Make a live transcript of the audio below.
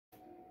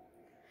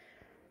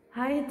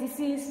Hi, this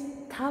is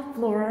top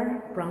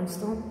floor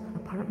brownstone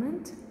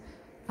apartment.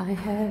 I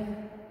have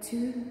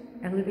 2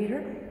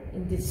 elevators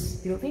in this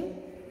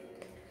building.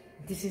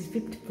 This is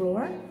 5th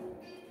floor,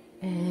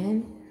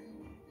 and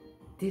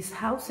this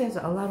house has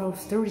a lot of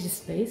storage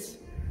space.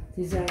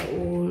 These are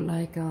all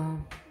like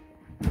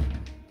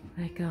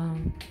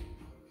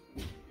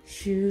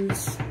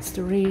shoes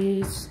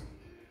storage.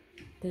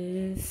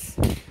 This,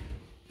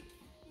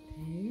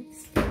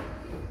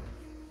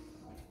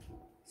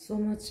 so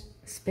much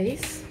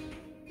space.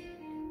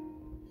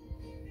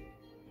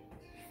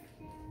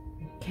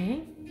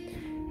 Okay,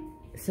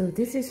 so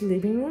this is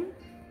living room,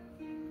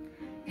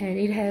 and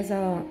it has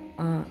a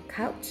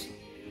couch.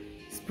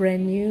 It's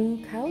brand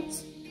new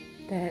couch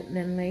that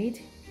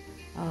landlady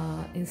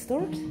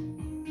installed,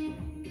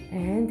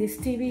 and this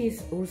TV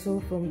is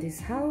also from this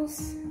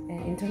house,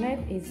 and internet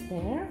is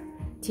there,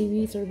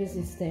 TV service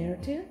is there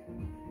too,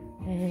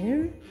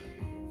 and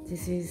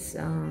this is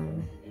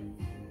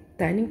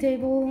dining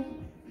table.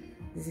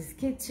 This is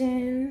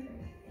kitchen,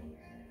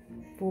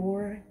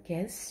 4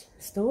 gas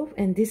stove,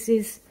 and this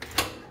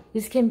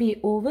can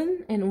be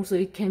oven, and also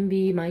it can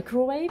be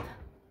microwave.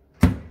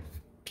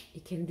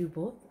 It can do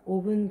both,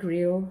 oven,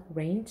 grill,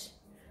 range,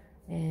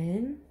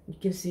 and you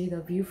can see the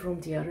view from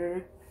the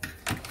other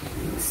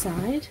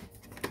side.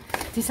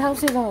 This house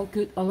has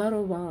a lot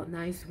of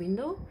nice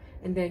window,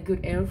 and then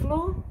good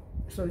airflow,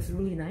 so it's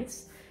really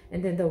nice.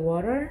 And then the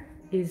water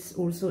is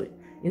also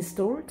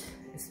installed.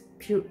 It's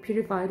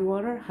purified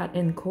water, hot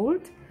and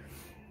cold,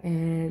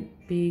 and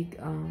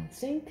big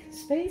sink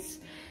space.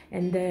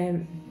 And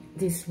then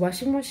this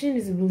washing machine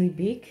is really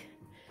big,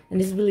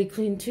 and it's really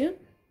clean too,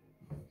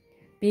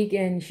 big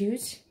and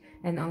huge,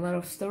 and a lot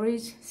of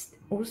storage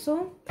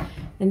also.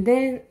 And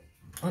then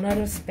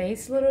another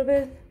space a little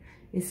bit,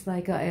 it's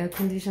like an air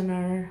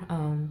conditioner,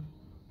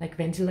 like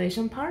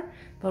ventilation part,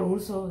 but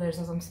also there's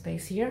some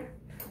space here.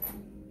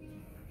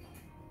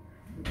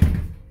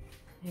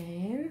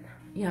 And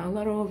yeah, a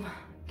lot of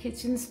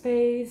kitchen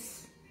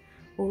space,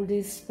 all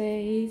this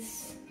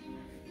space.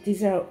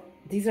 These are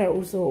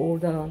also all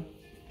the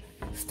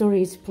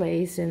storage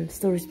place and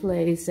storage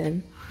place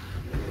and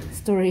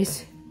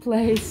storage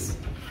place.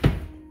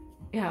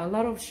 Yeah, a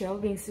lot of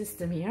shelving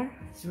system here.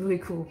 It's really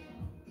cool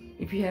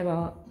if you have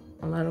a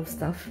lot of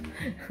stuff.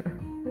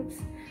 Oops.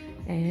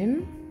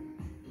 And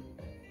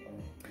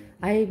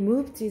I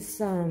moved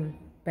this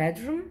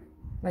bedroom,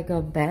 like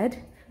a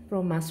bed,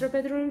 from master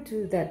bedroom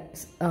to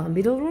that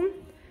middle room,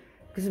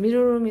 because the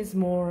middle room is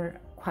more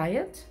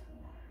quiet,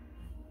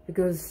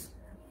 because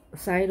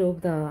side of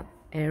the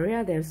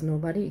area there's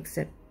nobody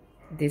except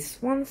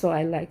this one, so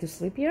I like to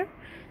sleep here.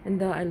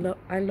 And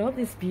I love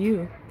this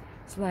view.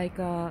 It's like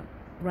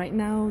right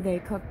now they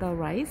cut the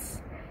rice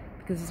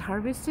because it's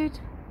harvested,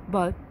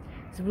 but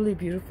it's a really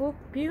beautiful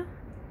view.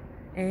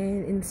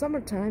 And in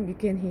summertime you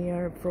can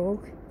hear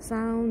frog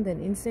sound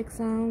and insect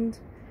sound.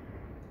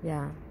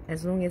 Yeah,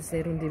 as long as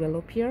they don't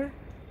develop here,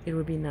 it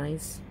will be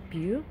nice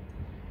view.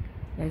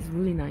 It's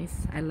really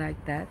nice. I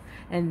like that.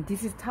 And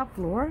this is top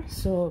floor,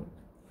 so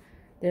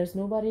there's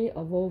nobody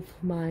above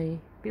my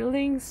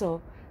building, so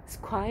it's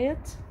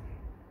quiet.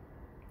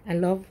 I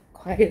love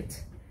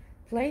quiet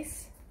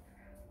place.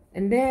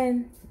 And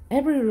then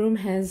every room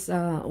has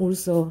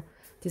also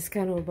this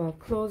kind of a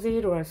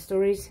closet or a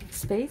storage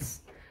space,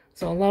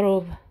 so a lot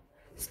of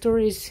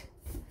storage,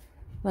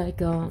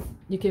 like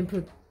you can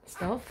put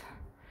stuff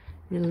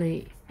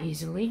really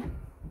easily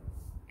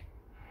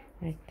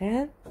like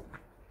that.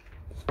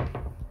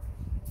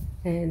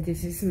 And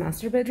this is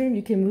master bedroom.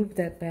 You can move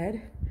that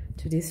bed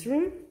to this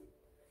room,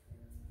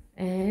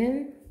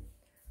 and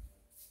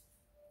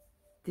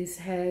this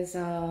has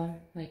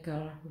like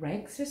a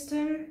rack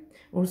system,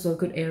 also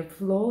good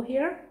airflow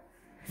here.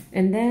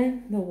 And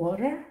then the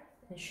water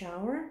and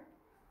shower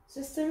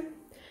system.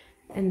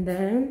 And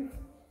then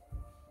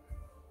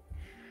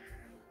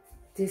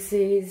this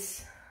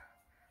is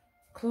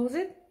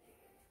closet,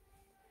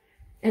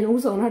 and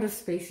also another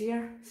space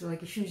here, so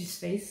like a huge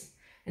space.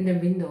 And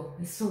then window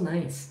is so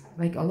nice,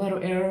 like a lot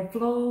of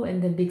airflow,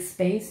 and then big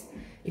space.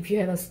 If you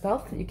have a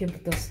stuff, you can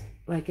put this,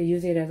 like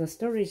use it as a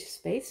storage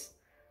space.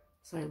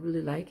 So I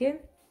really like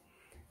it.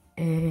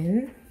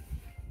 And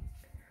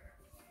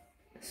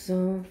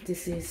so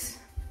this is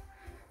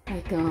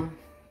like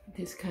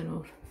this kind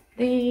of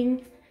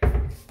thing,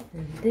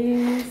 and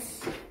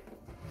this,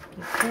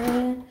 like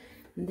that.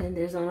 And then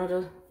there's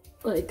another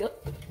like a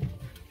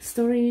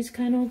storage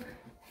kind of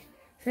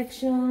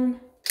section,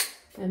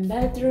 and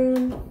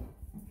bedroom,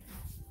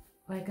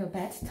 like a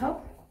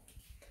bathtub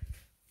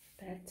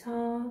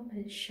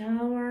and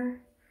shower,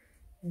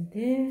 and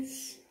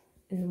this,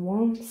 and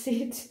warm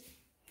seat.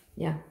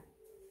 Yeah,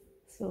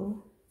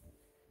 so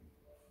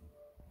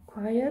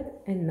quiet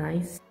and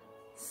nice.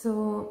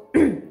 So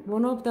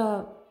one of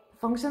the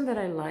function that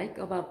I like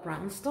about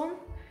brownstone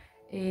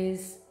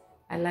is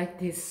I like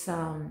this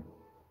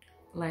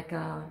like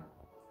a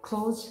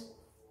clothes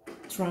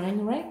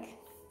drying rack.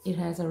 It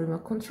has a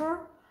remote control,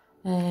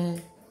 and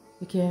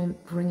you can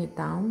bring it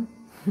down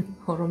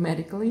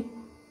automatically.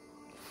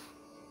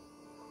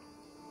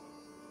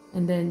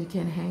 and then you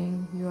can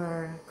hang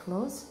your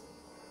clothes,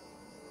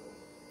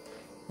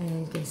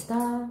 and you can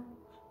stop,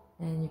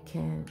 and you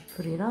can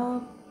put it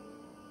up.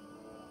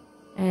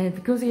 And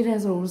because it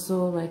has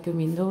also like a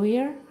window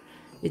here,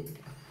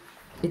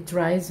 it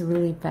dries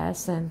really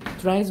fast and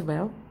dries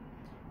well.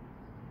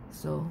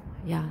 So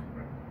yeah.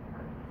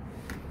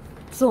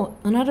 So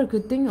another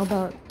good thing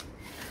about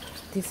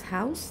this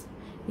house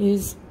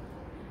is,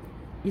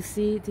 you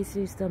see, this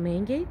is the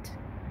main gate.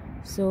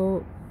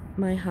 So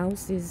my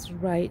house is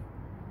right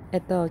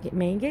at the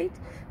main gate,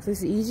 so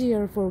it's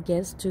easier for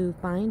guests to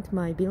find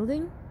my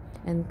building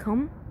and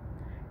come,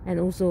 and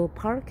also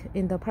park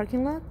in the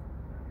parking lot.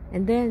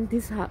 And then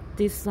this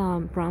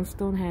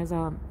brownstone has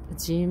a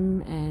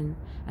gym, and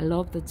I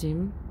love the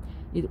gym.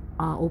 It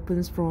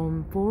opens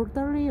from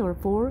 4:30 or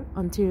 4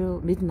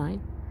 until midnight,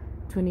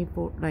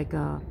 24, like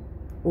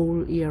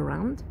all year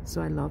round.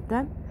 So I love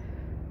that.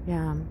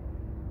 Yeah.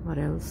 What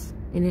else?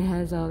 And it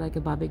has like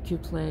a barbecue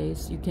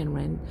place. You can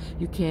rent.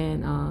 You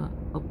can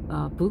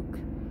book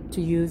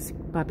to use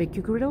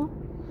barbecue grill.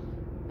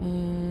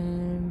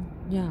 And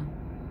yeah.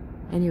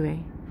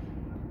 Anyway,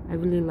 I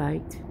really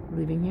liked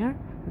living here.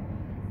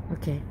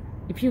 Okay,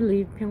 if you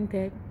live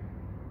Pyeongtaek,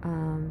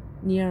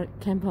 near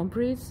Camp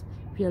Humphreys,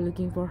 if you're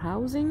looking for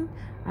housing,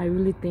 I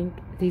really think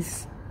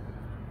this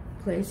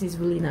place is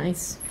really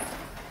nice.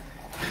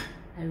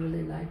 I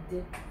really liked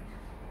it.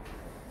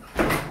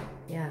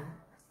 Yeah,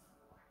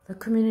 the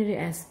community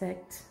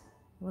aspect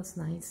was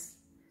nice.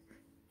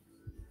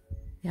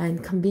 Yeah,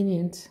 and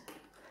convenient.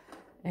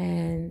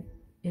 And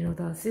you know,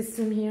 the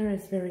system here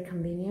is very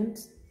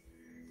convenient.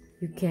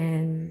 You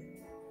can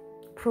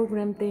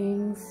program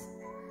things,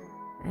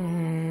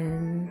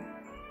 and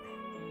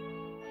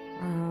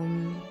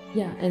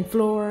yeah, and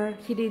floor,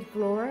 heated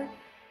floor,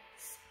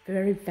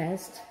 very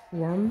fast,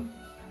 warm,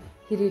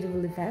 heated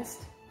really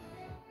fast.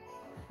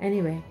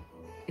 Anyway,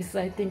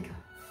 I think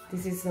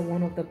this is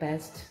one of the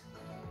best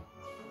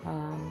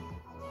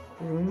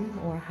room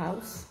or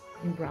house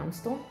in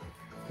Brownstone,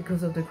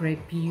 because of the great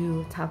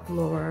view, top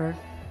floor,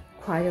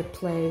 quiet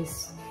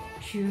place,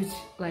 huge,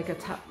 like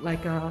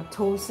a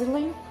tall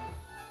ceiling.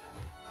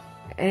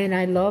 And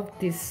I love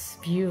this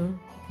view.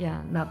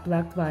 Yeah, not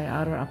blocked by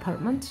other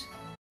apartment.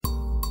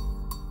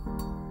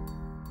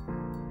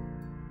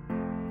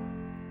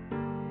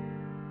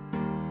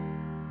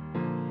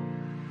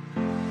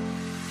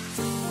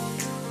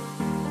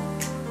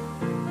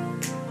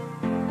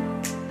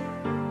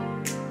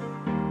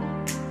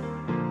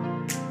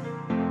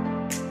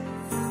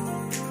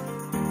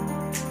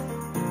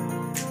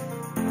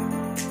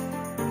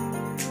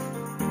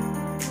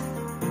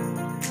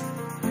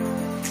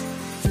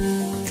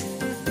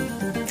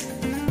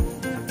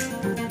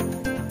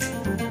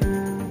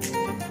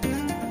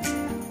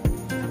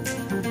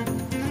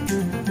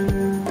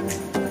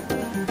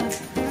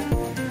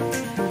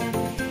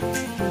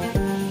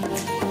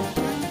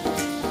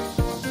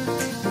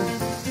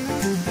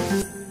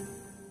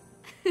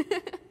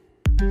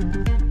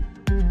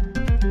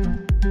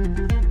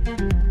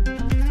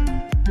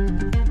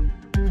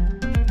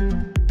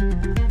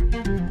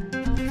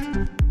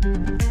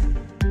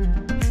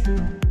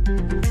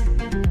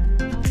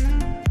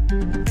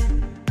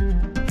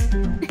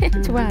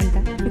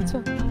 좋아한다.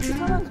 그쵸?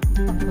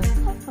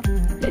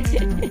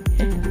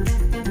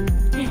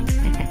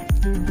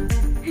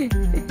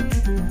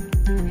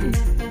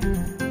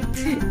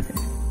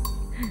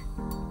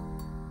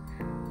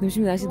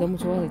 요즘 날씨 너무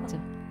좋아졌죠?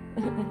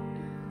 부드러워.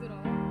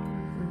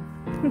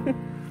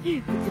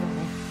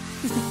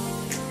 부드러워.